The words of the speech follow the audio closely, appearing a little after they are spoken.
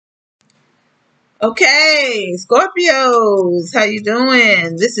Okay, Scorpios, how you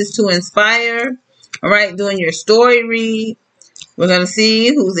doing? This is to inspire. All right, doing your story read. We're gonna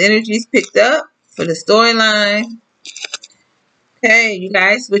see whose energies picked up for the storyline. Okay, you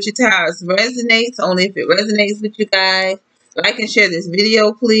guys, switch it to how it resonates. Only if it resonates with you guys. Like and share this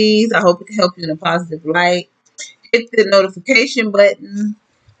video, please. I hope it can help you in a positive light. Hit the notification button.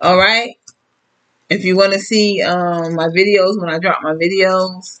 All right. If you want to see my videos when I drop my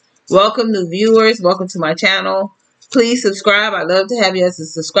videos, welcome new viewers. Welcome to my channel. Please subscribe. I'd love to have you as a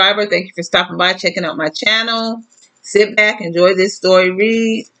subscriber. Thank you for stopping by, checking out my channel. Sit back, enjoy this story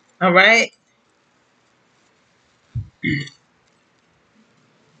read. All right. Here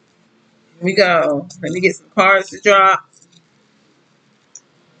we go. Let me get some cards to drop.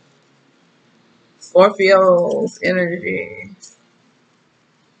 Scorpio's energy.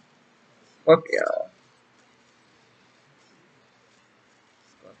 Scorpio.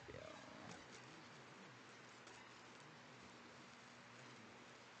 Scorpio.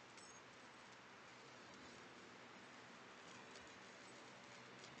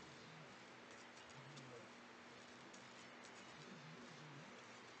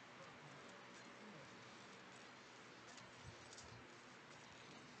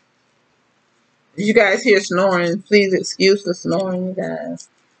 Did you guys hear snoring? Please excuse the snoring, you guys.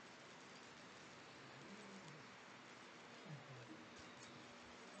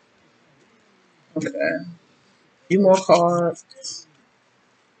 Okay. A few more cards.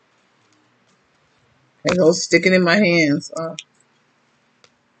 And those sticking in my hands. Okay.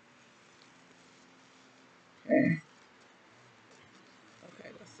 Okay,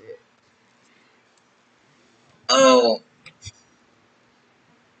 that's it. Oh,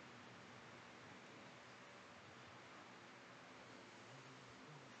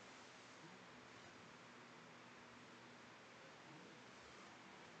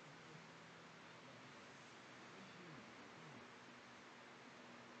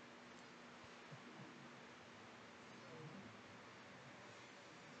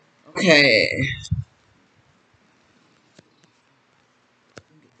 okay.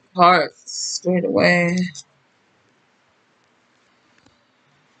 Hearts straight away.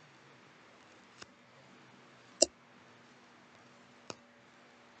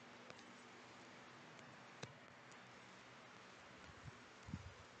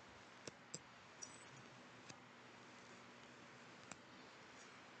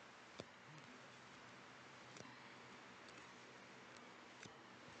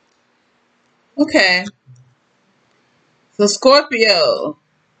 Okay. So Scorpio,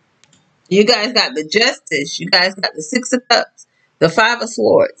 you guys got the Justice. You guys got the Six of Cups, the Five of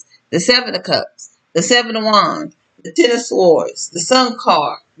Swords, the Seven of Cups, the Seven of Wands, the Ten of Swords, the Sun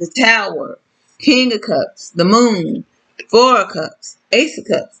card, the Tower, King of Cups, the Moon, Four of Cups, Ace of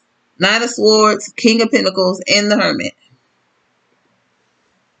Cups, Nine of Swords, King of Pentacles, and the Hermit.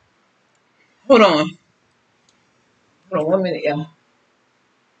 Hold on. Hold on 1 minute, y'all.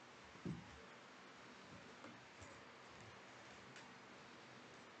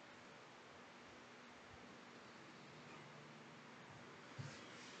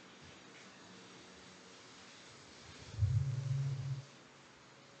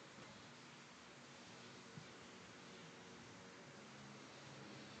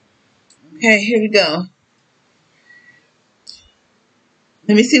 Okay, here we go.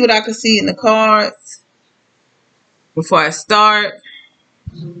 Let me see what I can see in the cards before I start.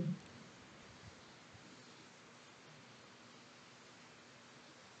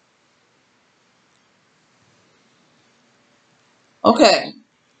 Okay,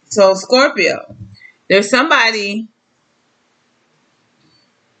 so Scorpio, there's somebody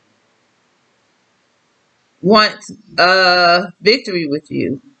wants a victory with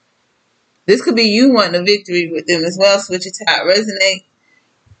you. This could be you wanting a victory with them as well. Switch it to how it resonates.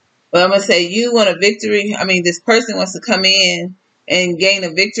 But I'm going to say you want a victory. I mean, this person wants to come in and gain a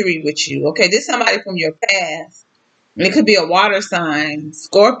victory with you. Okay, this is somebody from your past. And it could be a water sign,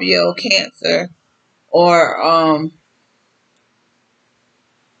 Scorpio, Cancer, or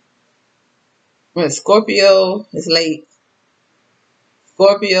Scorpio is late.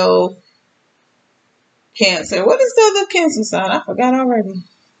 Scorpio, Cancer. What is the other Cancer sign? I forgot already.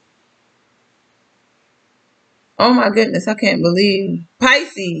 Oh my goodness, I can't believe.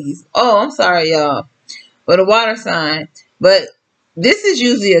 Pisces. Oh, I'm sorry, y'all. But a water sign. But this is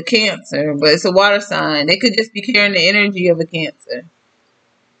usually a Cancer, but it's a water sign. They could just be carrying the energy of a Cancer.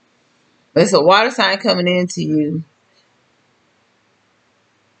 But it's a water sign coming into you.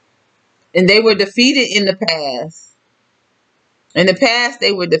 And they were defeated in the past. In the past,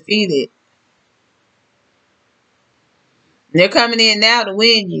 they were defeated. And they're coming in now to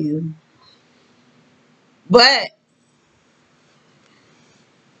win you. But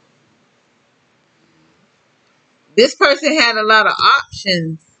this person had a lot of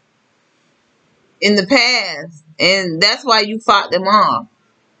options in the past, and that's why you fought them off,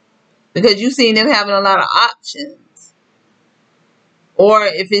 because you seen them having a lot of options. Or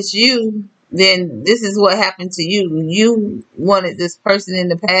if it's you, then this is what happened to you. You wanted this person in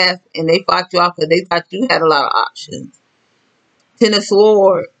the past, and they fought you off because they thought you had a lot of options. Ten of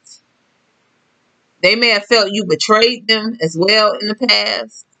Swords. They may have felt you betrayed them as well in the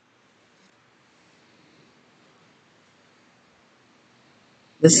past.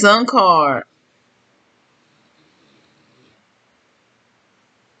 The Sun card.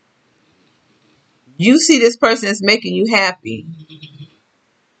 You see this person is making you happy.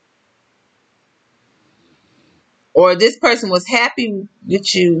 Or this person was happy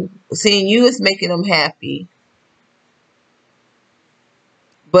with you. Seeing you is making them happy.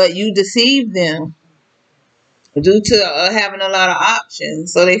 But you deceived them due to having a lot of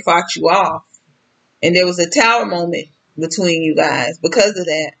options. So they fought you off. And there was a tower moment between you guys because of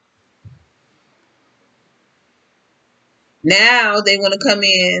that. Now they want to come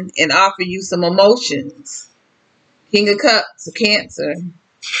in and offer you some emotions. King of Cups, Cancer.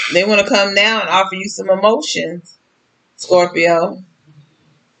 They want to come now and offer you some emotions, Scorpio.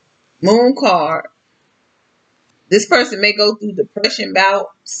 Moon card. This person may go through depression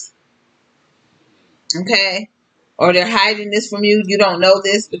bouts. Okay? Or they're hiding this from you. You don't know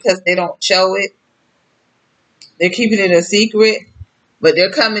this because they don't show it. They're keeping it a secret. But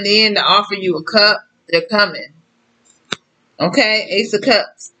they're coming in to offer you a cup. They're coming. Okay? Ace of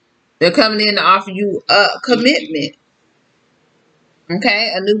Cups. They're coming in to offer you a commitment.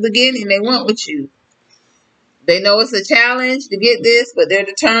 Okay? A new beginning they want with you. They know it's a challenge to get this, but they're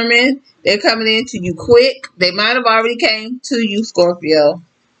determined. They're coming into you quick. They might have already came to you, Scorpio.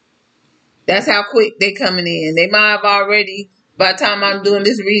 That's how quick they coming in. They might have already, by the time I'm doing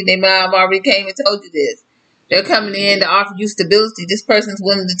this reading, they might have already came and told you this. They're coming in to offer you stability. This person's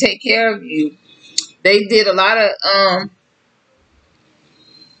willing to take care of you. They did a lot of,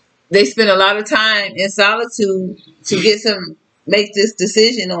 they spent a lot of time in solitude to make this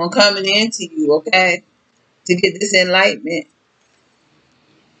decision on coming into you, okay? To get this enlightenment.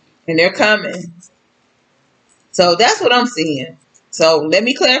 And they're coming. So that's what I'm seeing. So let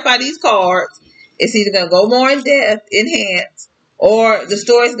me clarify these cards. It's either going to go more in depth, enhance, or the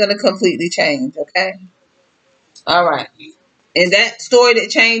story's going to completely change, okay? All right. And that story that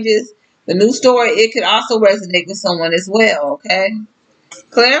changes, the new story, it could also resonate with someone as well, okay?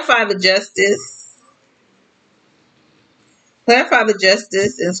 Clarify the justice. Clarify the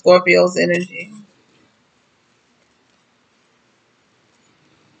justice in Scorpio's energy.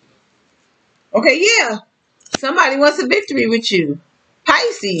 Okay, yeah. Somebody wants a victory with you.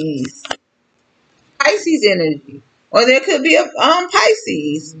 Pisces. Pisces energy. Or there could be a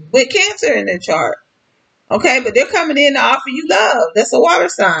Pisces with Cancer in their chart. Okay, but they're coming in to offer you love. That's a water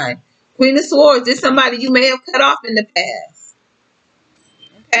sign. Queen of Swords. There's somebody you may have cut off in the past.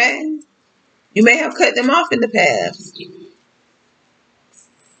 Okay? You may have cut them off in the past.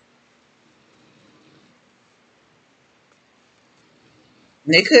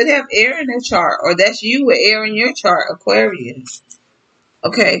 And they could have air in their chart. Or that's you with air in your chart, Aquarius.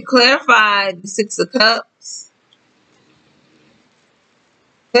 Okay, clarify the Six of Cups.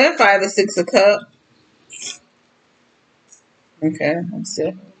 Clarify the Six of Cups. Okay, I'm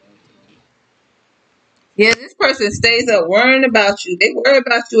still. Yeah, this person stays up worrying about you. They worry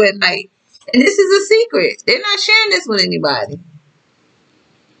about you at night. And this is a secret. They're not sharing this with anybody.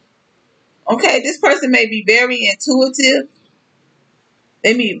 Okay, this person may be very intuitive.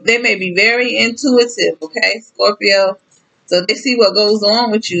 They may be very intuitive, okay, Scorpio. So they see what goes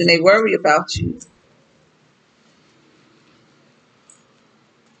on with you and they worry about you.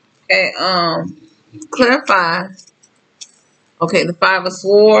 Okay, clarify. Okay, the Five of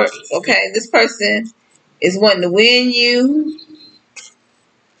Swords. Okay, this person is wanting to win you.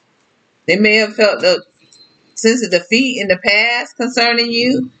 They may have felt the sense of defeat in the past concerning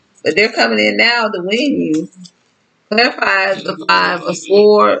you, but they're coming in now to win you. Clarify the Five of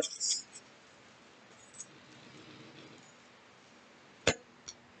Swords.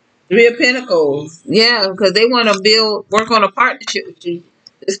 Three of Pentacles. Yeah, because they want to work on a partnership with you.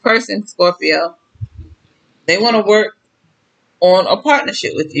 This person, Scorpio. They want to work on a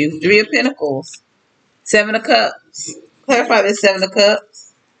partnership with you. Three of Pentacles. Seven of Cups. Clarify this Seven of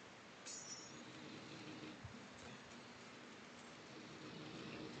Cups.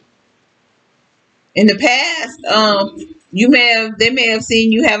 In the past, they may have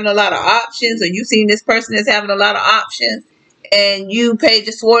seen you having a lot of options, or you seen this person as having a lot of options, and you paid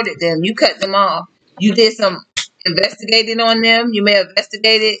the sword at them. You cut them off. You did some investigating on them. You may have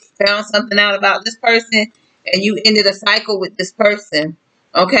investigated, found something out about this person, and you ended a cycle with this person.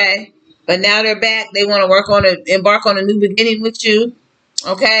 Okay? But now they're back. They want to embark on a new beginning with you.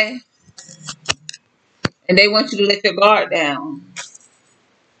 Okay? And they want you to let your guard down.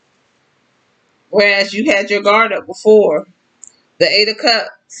 Whereas you had your guard up before. The Eight of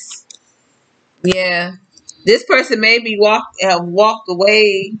Cups. Yeah. This person may have walked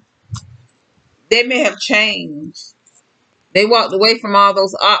away. They may have changed. They walked away from all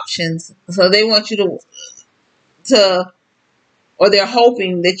those options. So they want you or they're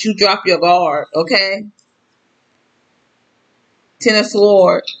hoping that you drop your guard. Okay? Ten of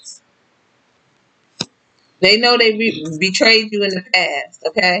Swords. They know they betrayed you in the past.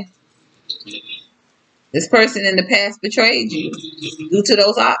 Okay? This person in the past betrayed you due to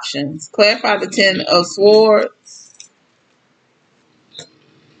those options. Clarify the Ten of Swords.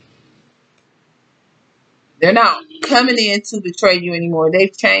 They're not coming in to betray you anymore.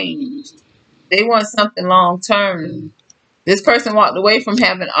 They've changed. They want something long term. This person walked away from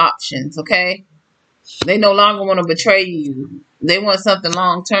having options, okay? They no longer want to betray you. They want something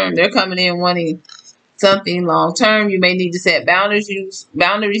long term. They're coming in wanting something long term. You may need to set boundaries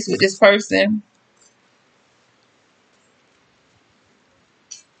with this person.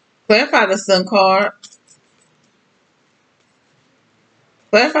 Clarify the Sun card.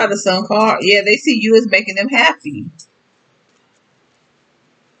 Clarify the Sun card. Yeah, they see you as making them happy.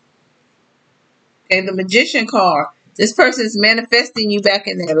 Okay, the Magician card. This person is manifesting you back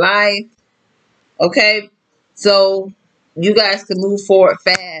in their life. Okay, so you guys can move forward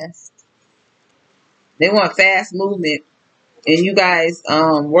fast. They want fast movement, and you guys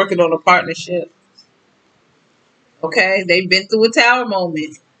working on a partnership. Okay, they've been through a tower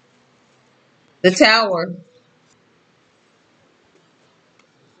moment. The Tower.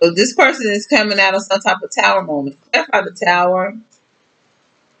 So this person is coming out of some type of tower moment. Clarify the Tower.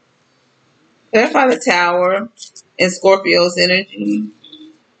 Clarify the Tower in Scorpio's energy.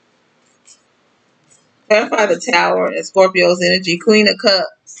 Clarify the Tower in Scorpio's energy. Queen of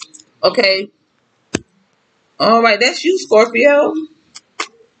Cups. Okay. All right, that's you, Scorpio.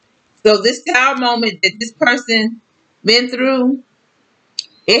 So this tower moment that this person been through,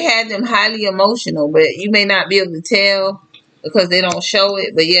 it had them highly emotional, but you may not be able to tell because they don't show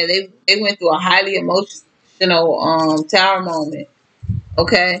it. But yeah, they went through a highly emotional tower moment.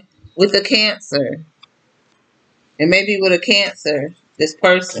 Okay, with a Cancer, and maybe with a Cancer, this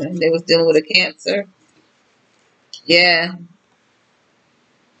person they was dealing with a Cancer. Yeah,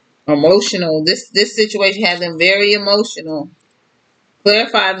 emotional. This situation had them very emotional.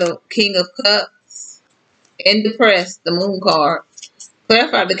 Clarify the King of Cups and depressed, the Moon card.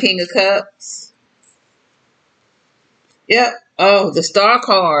 Clarify the King of Cups. Yep. Oh, the Star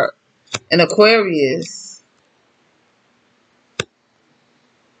card. And Aquarius.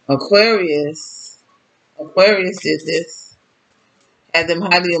 Aquarius. Aquarius did this. Had them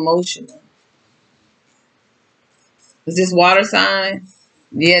highly emotional. Is this water sign?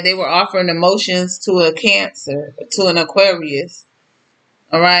 Yeah, they were offering emotions to a Cancer, to an Aquarius.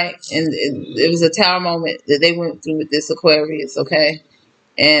 All right. And it was a tower moment that they went through with this Aquarius, okay?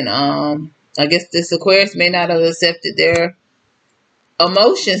 And I guess this Aquarius may not have accepted their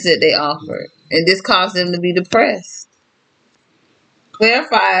emotions that they offered. And this caused them to be depressed.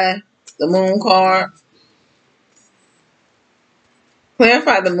 Clarify the Moon card.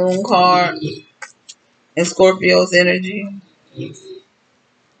 Clarify the Moon card in Scorpio's energy.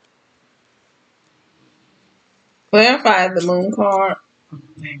 Clarify the Moon card.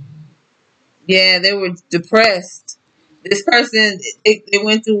 Yeah, they were depressed. This person, they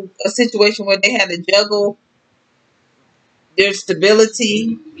went through a situation where they had to juggle their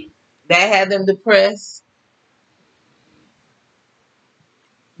stability. That had them depressed.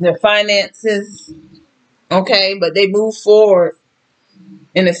 Their finances. Okay, but they moved forward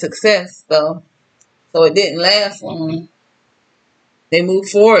in a success, though. So it didn't last long. They moved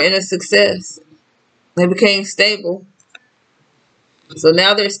forward in a success. They became stable. So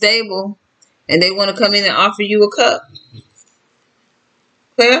now they're stable. And they want to come in and offer you a cup.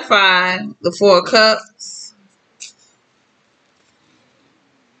 Clarify the Four of Cups.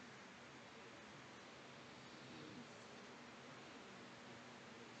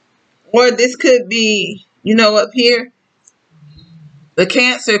 Or this could be, up here, the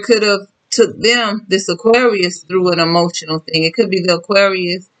Cancer could have took them, this Aquarius, through an emotional thing. It could be the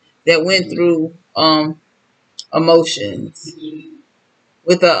Aquarius that went through emotions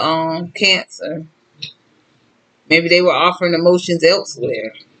with a Cancer. Maybe they were offering emotions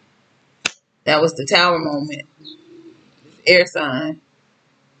elsewhere. That was the Tower moment. Air sign.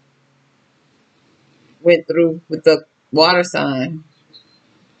 went through with the water sign.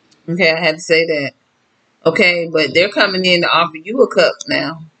 Okay, I had to say that. Okay, but they're coming in to offer you a cup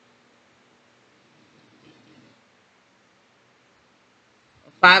now.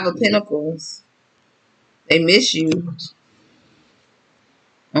 Five of Pentacles. They miss you.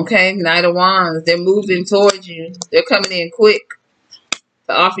 Okay, Knight of Wands. They're moving towards you. They're coming in quick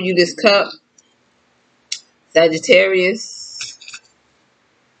to offer you this cup. Sagittarius.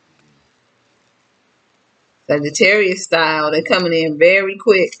 Sagittarius style. They're coming in very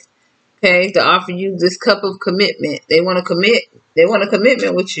quick. Okay, to offer you this cup of commitment. They want to commit. They want a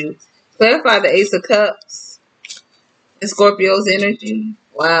commitment with you. Clarify the Ace of Cups in Scorpio's energy.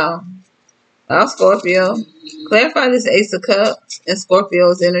 Wow. Wow, Scorpio. Clarify this Ace of Cups in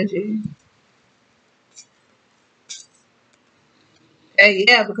Scorpio's energy. Okay,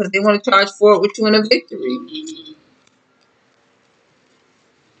 yeah, because they want to charge forward with you in a victory.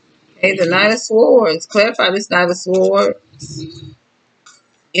 Okay, the Knight of Swords. Clarify this Knight of Swords.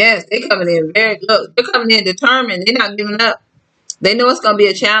 Yes, they coming in very, look, they're coming in determined. They're not giving up. They know it's going to be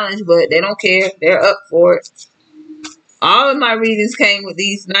a challenge, but they don't care. They're up for it. All of my readings came with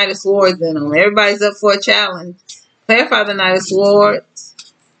these Knight of Swords in them. Everybody's up for a challenge. Clarify the Knight of Swords.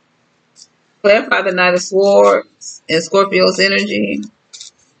 Clarify the Knight of Swords in Scorpio's energy.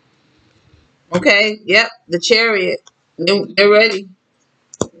 Okay, yep, the Chariot. They're ready.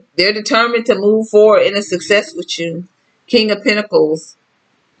 They're determined to move forward in a success with you. King of Pentacles.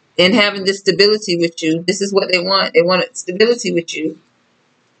 And having this stability with you. This is what they want. They want stability with you.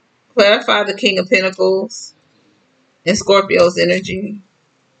 Clarify the King of Pentacles in Scorpio's energy.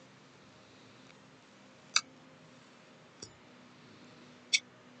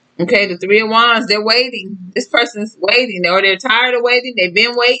 Okay, the Three of Wands, they're waiting. This person's waiting. Or they're tired of waiting. They've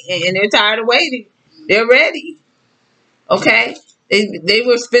been waiting and they're tired of waiting. They're ready. Okay? They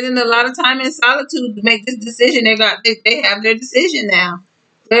were spending a lot of time in solitude to make this decision. They have their decision now.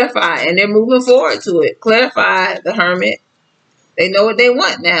 Clarify. And they're moving forward to it. Clarify the Hermit. They know what they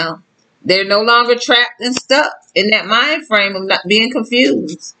want now. They're no longer trapped and stuck in that mind frame of not being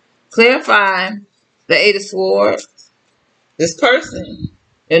confused. Clarify the Eight of Swords. This person.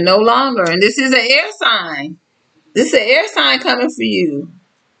 They're no longer. And this is an air sign. This is an air sign coming for you.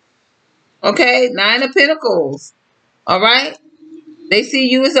 Okay? Nine of Pentacles. All right? They see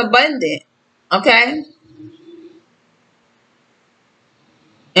you as abundant. Okay?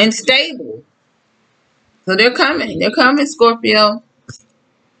 And stable. So they're coming. They're coming, Scorpio.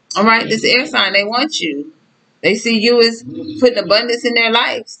 All right? This air sign, they want you. They see you as putting abundance in their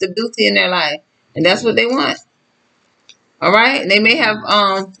life. Stability in their life. And that's what they want. All right? And they may have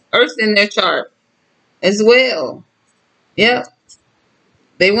Earth in their chart as well. Yep.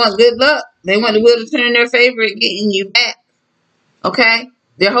 They want good luck. They want the wheel to turn in their favor and getting you back. Okay?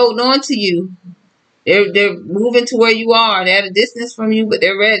 They're holding on to you. They're moving to where you are. They're at a distance from you, but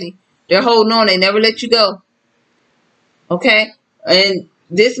they're ready. They're holding on. They never let you go. Okay? And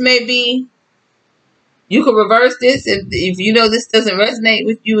this may be, you could reverse this. If you know this doesn't resonate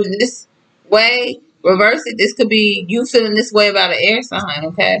with you in this way, reverse it. This could be you feeling this way about an air sign.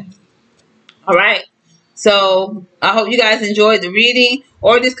 Okay? All right. So I hope you guys enjoyed the reading.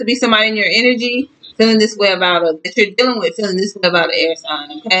 Or this could be somebody in your energy feeling this way about that you're dealing with, feeling this way about an air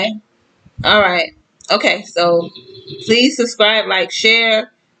sign. Okay? All right. Okay. So please subscribe, like,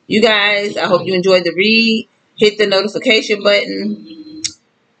 share. You guys, I hope you enjoyed the read. Hit the notification button.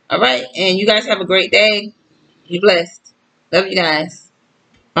 All right. And you guys have a great day. Be blessed. Love you guys.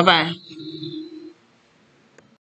 Bye-bye.